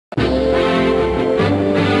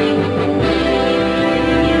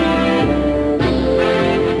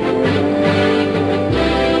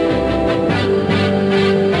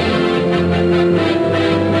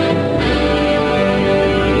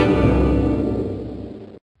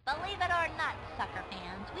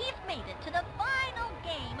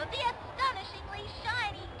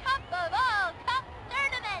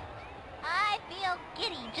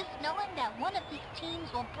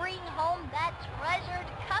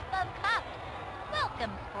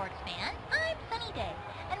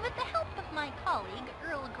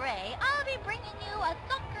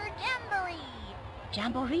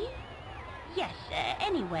Jamboree? Yes,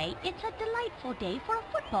 anyway, it's a delightful day for a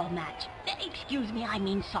football match. Excuse me, I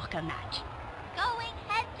mean soccer match. Going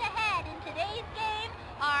head-to-head in today's game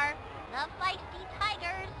are the Feisty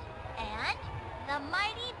Tigers and the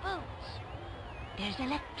Mighty Boots. There's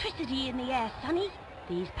electricity in the air, Sonny.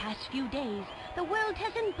 These past few days, the world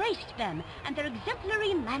has embraced them and their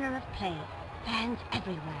exemplary manner of play. Fans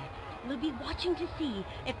everywhere will be watching to see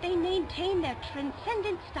if they maintain their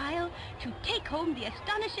transcendent style to take home the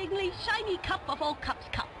astonishingly shiny cup of all cups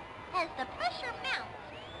cup. As the pressure mounts,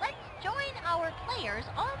 let's join our players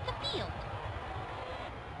on the field.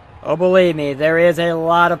 Oh, believe me, there is a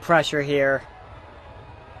lot of pressure here.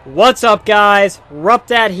 What's up, guys?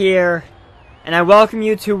 RuppDat here, and I welcome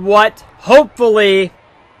you to what, hopefully,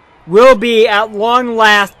 will be, at long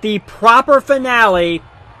last, the proper finale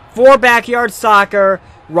for Backyard Soccer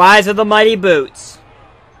Rise of the Mighty Boots.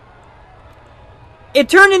 It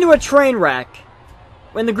turned into a train wreck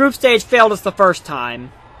when the group stage failed us the first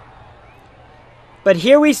time. But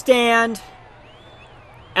here we stand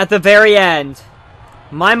at the very end.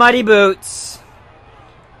 My Mighty Boots,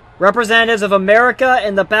 representatives of America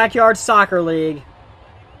in the Backyard Soccer League,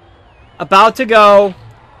 about to go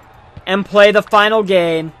and play the final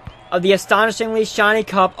game of the Astonishingly Shiny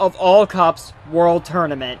Cup of All Cups World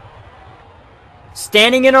Tournament.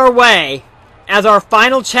 Standing in our way as our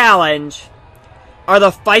final challenge are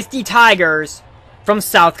the Feisty Tigers from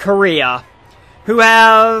South Korea, who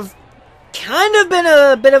have kind of been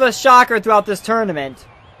a bit of a shocker throughout this tournament.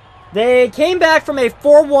 They came back from a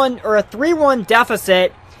 4-1 or a 3-1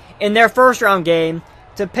 deficit in their first round game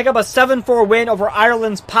to pick up a 7-4 win over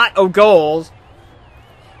Ireland's pot of goals.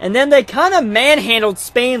 And then they kind of manhandled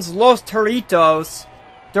Spain's Los Toritos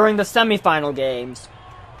during the semifinal games.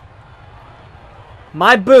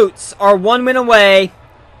 My Boots are one win away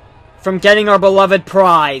from getting our beloved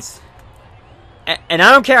prize. And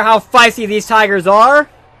I don't care how feisty these Tigers are,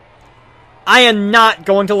 I am not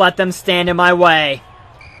going to let them stand in my way.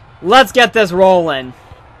 Let's get this rolling.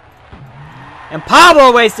 And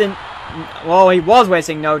Pablo wasting... Well, he was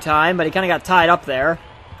wasting no time, but he kind of got tied up there.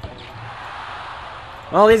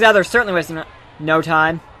 Well, these guys are certainly wasting no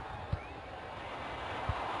time.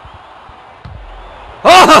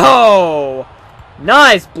 Oh!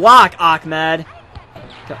 Nice block, Ahmed.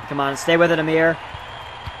 Come on, stay with it, Amir.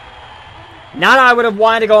 Not how I would have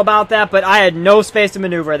wanted to go about that, but I had no space to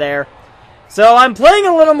maneuver there. So I'm playing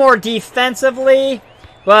a little more defensively,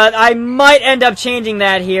 but I might end up changing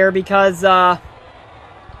that here because,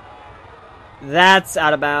 that's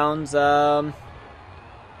out of bounds. Okay,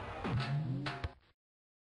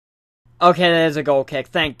 that is a goal kick,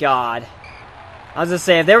 thank God. I was just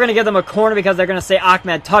saying, if they were going to give them a corner because they're going to say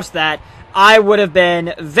Ahmed touched that, I would have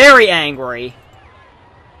been very angry.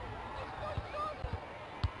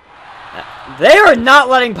 They are not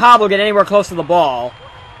letting Pablo get anywhere close to the ball,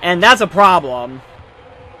 and that's a problem.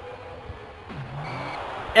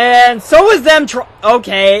 And so is them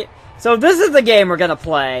okay, so this is the game we're going to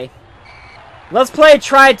play. Let's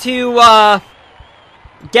try to,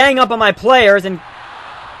 gang up on my players and...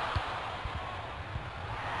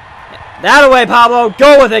 That away, Pablo!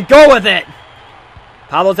 Go with it! Go with it!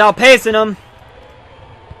 Pablo's outpacing him.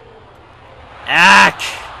 Ack!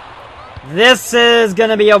 This is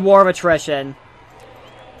gonna be a war of attrition.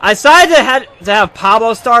 I decided to have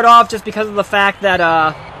Pablo start off just because of the fact that,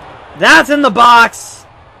 that's in the box.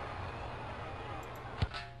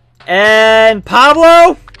 And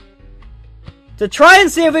Pablo, to try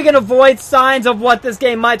and see if we can avoid signs of what this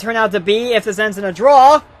game might turn out to be if this ends in a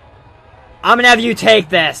draw, I'm gonna have you take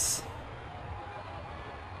this.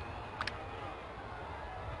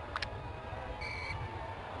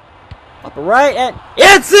 Up right, and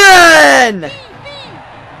it's in!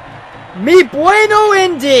 Mi bueno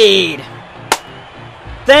indeed!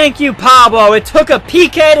 Thank you, Pablo. It took a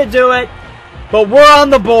PK to do it, but we're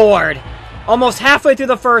on the board. Almost halfway through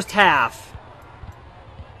the first half.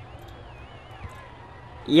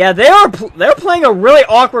 Yeah, they're playing a really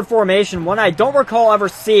awkward formation, one I don't recall ever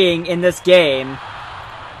seeing in this game.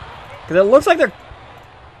 Because it looks like they're...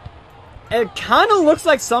 It kind of looks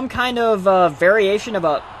like some kind of variation of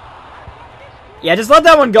a... Yeah, just let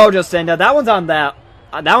that one go, Jacinda. That one's on that.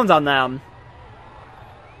 That one's on them.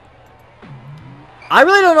 I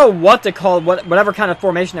really don't know what to call whatever kind of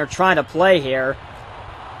formation they're trying to play here.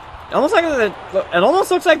 It almost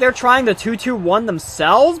looks like they're trying the 2-2-1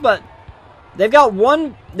 themselves, but they've got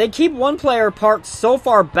one. They keep one player parked so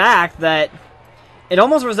far back that it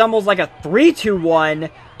almost resembles like a 3-2-1,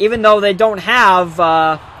 even though they don't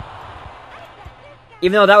have.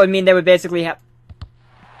 Even though that would mean they would basically have.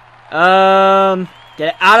 Get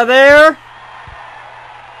it out of there.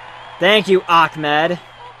 Thank you, Ahmed.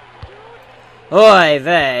 Oy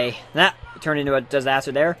vey. That turned into a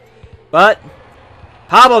disaster there. But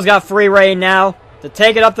Pablo's got free reign now to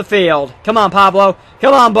take it up the field. Come on, Pablo.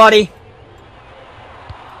 Come on, buddy.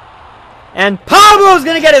 And Pablo's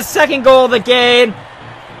going to get his second goal of the game.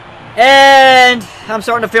 And I'm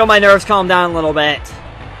starting to feel my nerves calm down a little bit.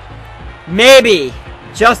 Maybe,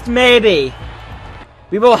 just maybe,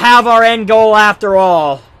 we will have our end goal after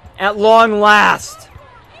all. At long last.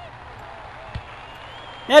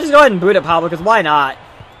 Yeah, just go ahead and boot it, Pablo, because why not?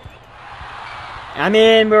 I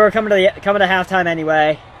mean, we were coming to halftime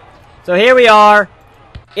anyway. So here we are.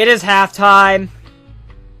 It is halftime.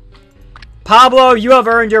 Pablo, you have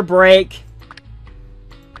earned your break.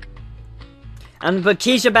 I'm going to put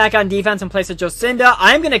Keisha back on defense in place of Jocinda.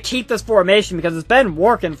 I'm going to keep this formation because it's been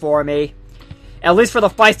working for me. At least for the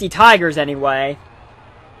Feisty Tigers, anyway.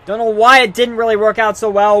 Don't know why it didn't really work out so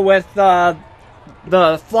well with the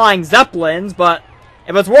Flying Zeppelins, but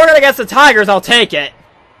if it's working against the Tigers, I'll take it.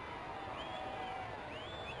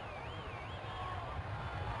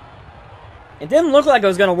 It didn't look like it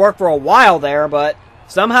was going to work for a while there, but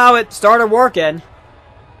somehow it started working.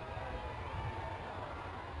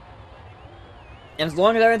 And as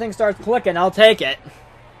long as everything starts clicking, I'll take it.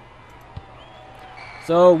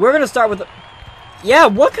 So we're going to start with... Yeah,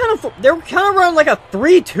 what kind of... They're kind of running like a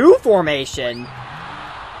 3-2 formation.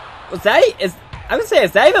 Was that... I would say,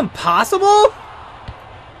 is that even possible?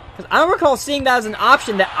 Because I don't recall seeing that as an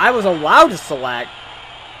option that I was allowed to select.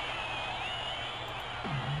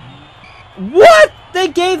 What? They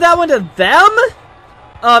gave that one to them?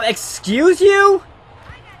 Excuse you?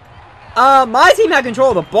 My team had control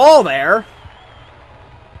of the ball there.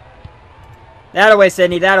 That away,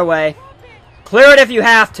 Sydney, that away. Clear it if you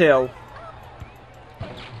have to.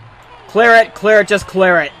 Clear it, just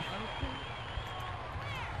clear it.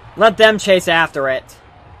 Let them chase after it.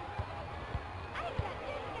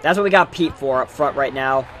 That's what we got Pete for up front right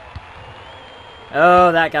now.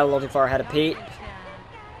 Oh, that got a little too far ahead of Pete.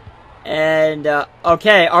 And,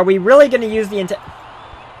 okay, are we really going to use the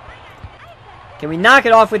Can we knock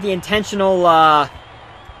it off with the intentional,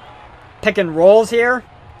 pick and rolls here?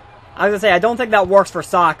 I was going to say, I don't think that works for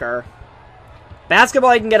soccer.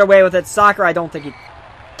 Basketball, you can get away with it. Soccer, I don't think you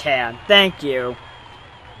can. Thank you.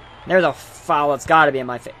 There's a foul that's got to be in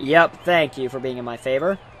my favor. Yep, thank you for being in my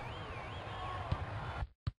favor.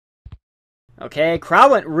 Okay, crowd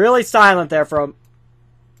went really silent there for a...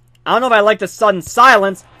 I don't know if I like the sudden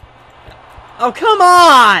silence. Oh, come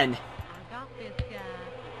on! I got this guy.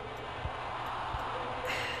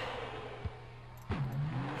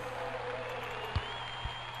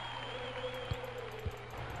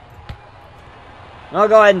 I'll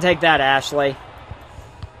go ahead and take that, Ashley.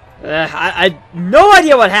 I no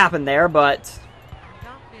idea what happened there, but...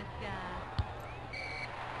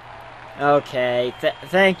 Okay,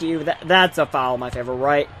 thank you. That's a foul in my favor,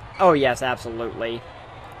 right? Oh, yes, absolutely.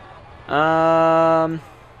 Oh,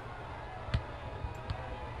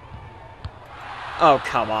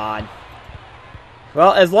 come on.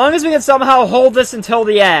 Well, as long as we can somehow hold this until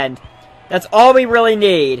the end, that's all we really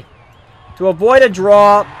need. To avoid a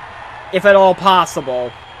draw, if at all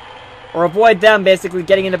possible. Or avoid them basically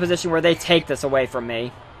getting in a position where they take this away from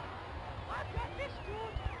me.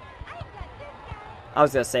 I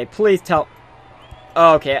was going to say, please tell...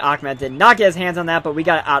 Okay, Ahmed did not get his hands on that, but we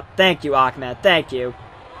got it out. Thank you, Ahmed. Thank you.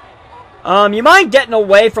 You mind getting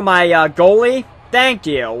away from my goalie? Thank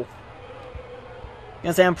you.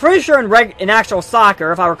 I'm pretty sure in actual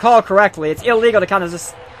soccer, if I recall correctly, it's illegal to kind of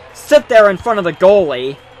just sit there in front of the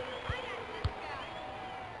goalie.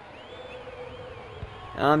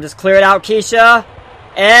 Just clear it out, Keisha.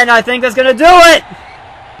 And I think that's going to do it!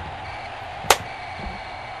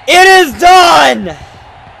 It is done!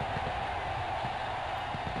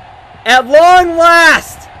 At long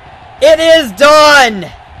last, it is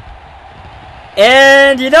done!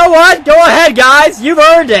 And you know what? Go ahead, guys. You've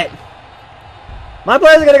earned it. My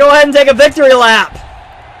players are going to go ahead and take a victory lap.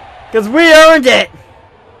 Because we earned it.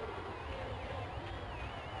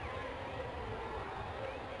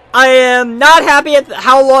 I am not happy at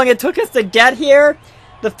how long it took us to get here.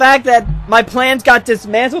 The fact that my plans got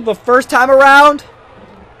dismantled the first time around.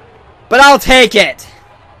 But I'll take it.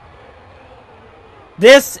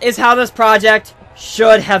 This is how this project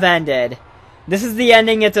should have ended. This is the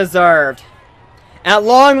ending it deserved. At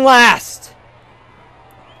long last,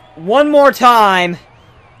 one more time,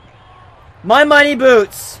 my mighty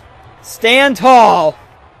boots stand tall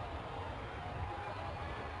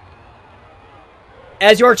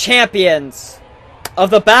as your champions of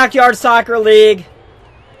the Backyard Soccer League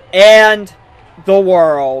and the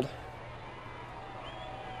world.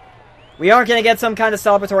 We aren't going to get some kind of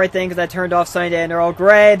celebratory thing because I turned off Sunny Day and Earl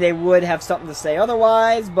Grey. They would have something to say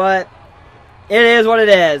otherwise, but it is what it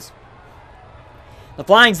is. The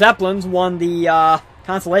Flying Zeppelins won the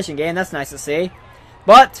consolation game. That's nice to see.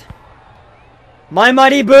 But my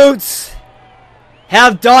mighty boots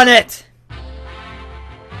have done it.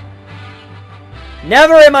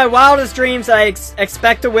 Never in my wildest dreams did I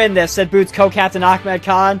expect to win this, said Boots co-captain Ahmed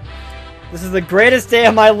Khan. This is the greatest day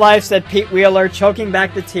of my life, said Pete Wheeler, choking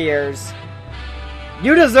back the tears.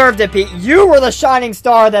 You deserved it, Pete. You were the shining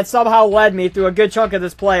star that somehow led me through a good chunk of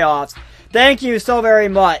this playoffs. Thank you so very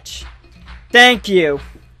much. Thank you.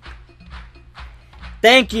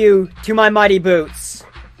 Thank you to my mighty boots.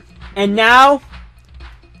 And now,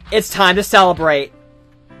 it's time to celebrate.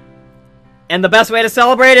 And the best way to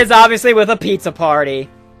celebrate is obviously with a pizza party.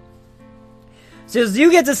 So as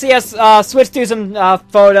you get to see us switch through some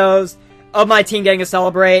photos of my team getting to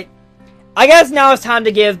celebrate, I guess now it's time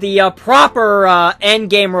to give the proper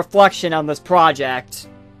endgame reflection on this project.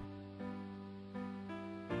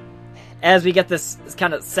 As we get this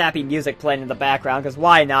kind of sappy music playing in the background, because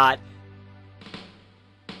why not?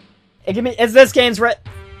 It can be this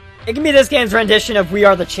game's rendition of "We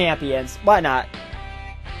Are the Champions." Why not?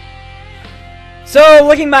 So,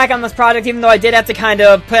 looking back on this project, even though I did have to kind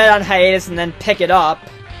of put it on hiatus and then pick it up,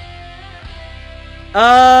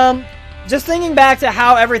 just thinking back to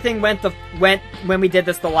how everything went when we did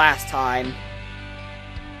this the last time.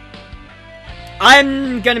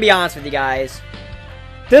 I'm gonna be honest with you guys.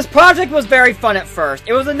 This project was very fun at first.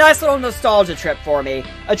 It was a nice little nostalgia trip for me.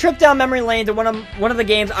 A trip down memory lane to one of the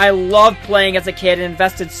games I loved playing as a kid and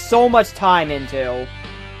invested so much time into.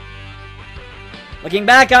 Looking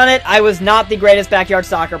back on it, I was not the greatest backyard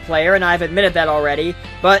soccer player, and I've admitted that already.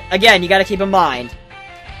 But again, you gotta keep in mind,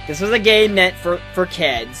 this was a game meant for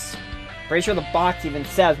kids. Pretty sure the box even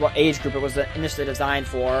says what age group it was initially designed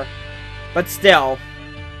for. But still.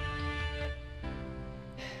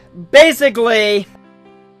 Basically,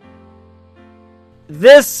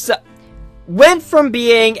 this went from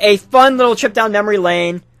being a fun little trip down memory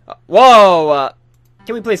lane. Whoa!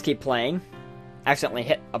 Can we please keep playing? Accidentally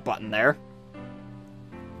hit a button there.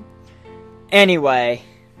 Anyway.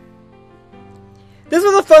 This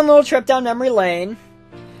was a fun little trip down memory lane.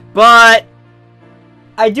 But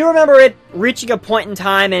I do remember it reaching a point in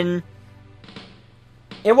time, and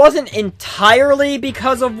it wasn't entirely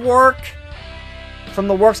because of work, from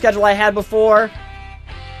the work schedule I had before.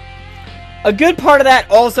 A good part of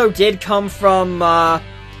that also did come from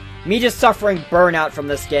me just suffering burnout from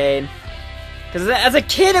this game. Because as a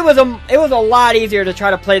kid, it was a lot easier to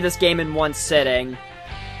try to play this game in one sitting.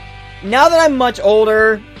 Now that I'm much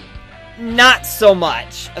older, not so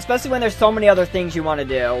much. Especially when there's so many other things you want to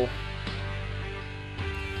do.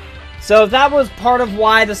 So that was part of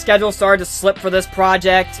why the schedule started to slip for this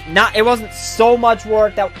project. It wasn't so much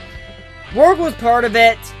work. Work was part of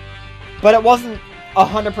it, but it wasn't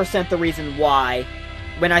 100% the reason why,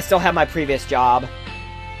 when I still had my previous job.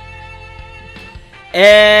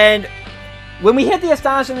 And when we hit the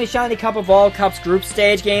Astonishingly Shiny Cup of All Cups group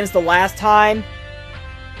stage games the last time,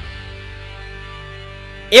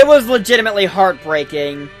 it was legitimately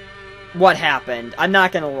heartbreaking what happened. I'm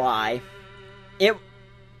not gonna lie.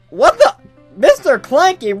 What the? Mr.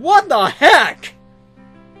 Clanky, what the heck?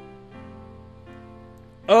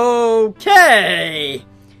 Okay.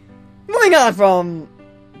 Moving on from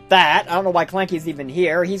that, I don't know why Clanky's even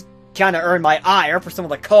here. He's kind of earned my ire for some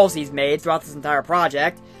of the calls he's made throughout this entire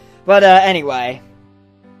project. But, anyway.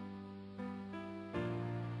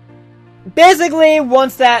 Basically,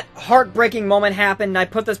 once that heartbreaking moment happened, I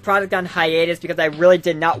put this project on hiatus because I really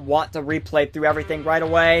did not want to replay through everything right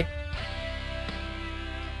away.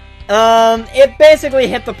 It basically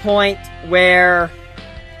hit the point where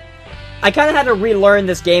I kind of had to relearn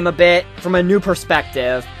this game a bit from a new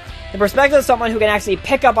perspective. The perspective of someone who can actually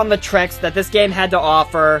pick up on the tricks that this game had to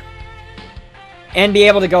offer and be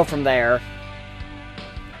able to go from there.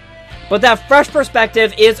 But that fresh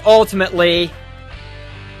perspective is ultimately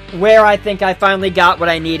where I think I finally got what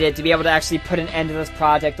I needed to be able to actually put an end to this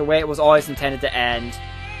project the way it was always intended to end.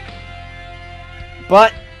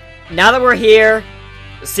 But now that we're here,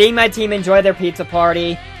 seeing my team enjoy their pizza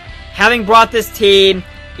party, having brought this team,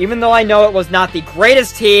 even though I know it was not the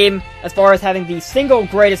greatest team as far as having the single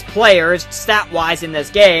greatest players stat-wise in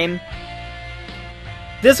this game,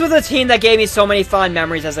 this was a team that gave me so many fond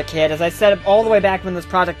memories as a kid. As I said all the way back when this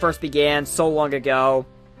project first began, so long ago,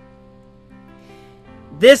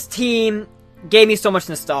 this team gave me so much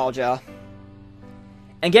nostalgia.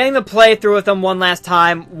 And getting to play through with them one last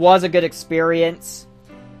time was a good experience.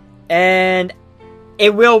 And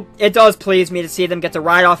it does please me to see them get to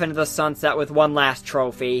ride off into the sunset with one last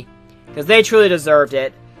trophy. Because they truly deserved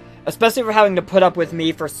it. Especially for having to put up with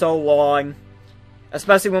me for so long.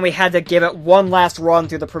 Especially when we had to give it one last run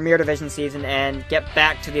through the Premier Division season and get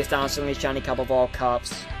back to the Astonishingly Shiny Cup of all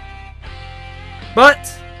cups.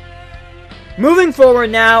 But, moving forward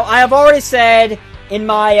now, I have already said in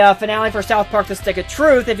my finale for South Park The Stick of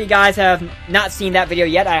Truth, if you guys have not seen that video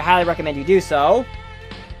yet, I highly recommend you do so,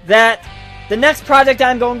 that the next project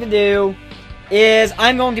I'm going to do is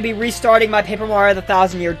I'm going to be restarting my Paper Mario The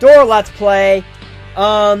Thousand Year Door Let's Play.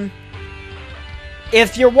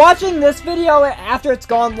 If you're watching this video after it's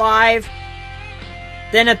gone live,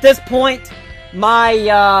 then at this point,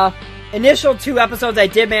 my initial 2 episodes I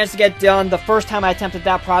did manage to get done the first time I attempted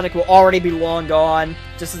that project will already be long gone,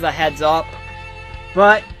 just as a heads up.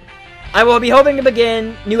 But I will be hoping to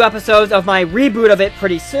begin new episodes of my reboot of it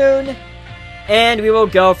pretty soon, and we will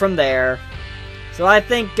go from there. So I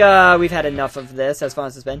think we've had enough of this, as fun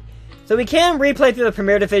as it's been. So we can replay through the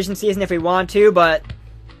Premier Division season if we want to, but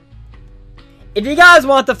if you guys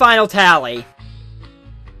want the final tally,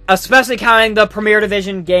 especially counting the Premier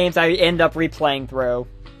Division games I end up replaying through,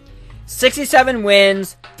 67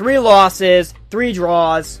 wins, 3 losses, 3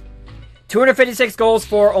 draws, 256 goals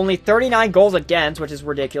for, only 39 goals against, which is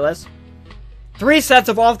ridiculous. 3 sets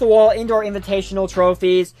of off-the-wall indoor invitational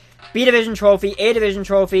trophies, B Division trophy, A Division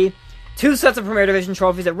trophy, 2 sets of Premier Division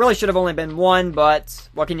trophies. It really should have only been 1, but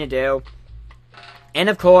what can you do? And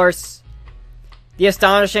of course, the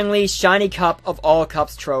Astonishingly Shiny Cup of all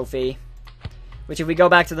cups trophy. Which if we go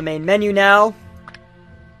back to the main menu now,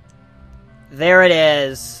 there it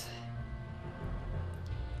is.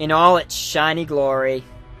 In all its shiny glory.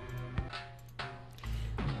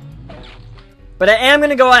 But I am going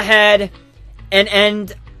to go ahead and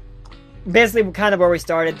end basically kind of where we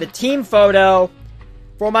started. The team photo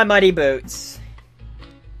for my Muddy Boots.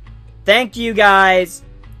 Thank you guys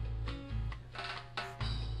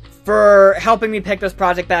for helping me pick this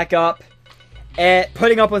project back up and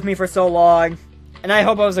putting up with me for so long. And I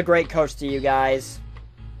hope I was a great coach to you guys.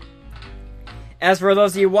 As for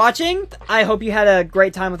those of you watching, I hope you had a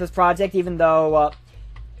great time with this project, even though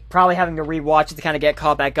probably having to rewatch it to kind of get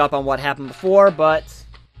caught back up on what happened before, but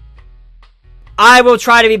I will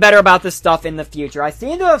try to be better about this stuff in the future. I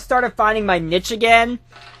seem to have started finding my niche again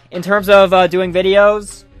in terms of doing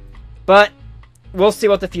videos, but we'll see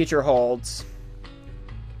what the future holds.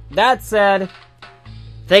 That said,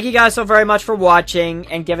 thank you guys so very much for watching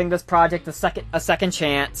and giving this project a second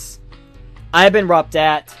chance. I've been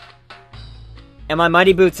RuppDat, and my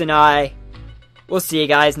Mighty Boots and I will see you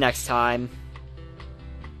guys next time.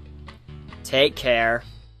 Take care.